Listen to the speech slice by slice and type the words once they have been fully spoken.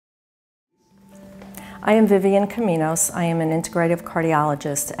I am Vivian Kominos. I am an Integrative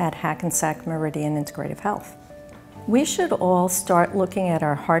Cardiologist at Hackensack Meridian Integrative Health. We should all start looking at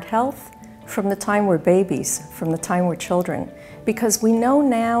our heart health from the time we're babies, from the time we're children, because we know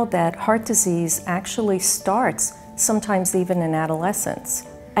now that heart disease actually starts sometimes even in adolescence.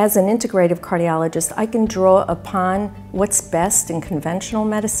 As an integrative cardiologist, I can draw upon what's best in conventional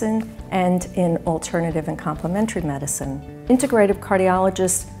medicine and in alternative and complementary medicine. Integrative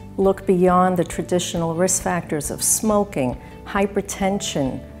cardiologists look beyond the traditional risk factors of smoking,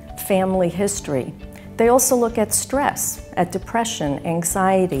 hypertension, family history. They also look at stress, at depression,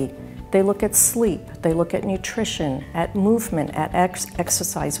 anxiety. They look at sleep, they look at nutrition, at movement, at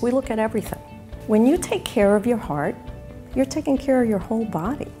exercise. We look at everything. When you take care of your heart, you're taking care of your whole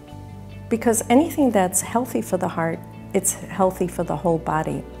body. Because anything that's healthy for the heart, it's healthy for the whole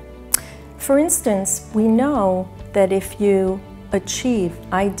body. For instance, we know that if you achieve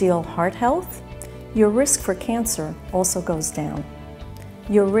ideal heart health, your risk for cancer also goes down.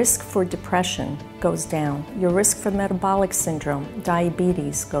 Your risk for depression goes down. Your risk for metabolic syndrome,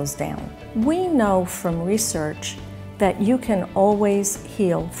 diabetes, goes down. We know from research that you can always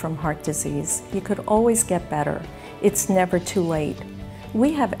heal from heart disease. You could always get better. It's never too late.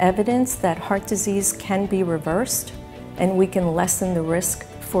 We have evidence that heart disease can be reversed, and we can lessen the risk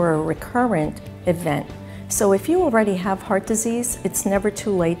for a recurrent event. So if you already have heart disease, it's never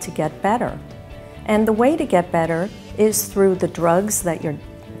too late to get better. And the way to get better is through the drugs that your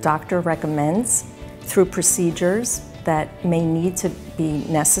doctor recommends, through procedures that may need to be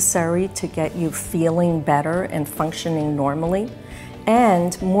necessary to get you feeling better and functioning normally,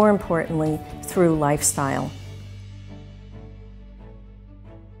 and more importantly, through lifestyle.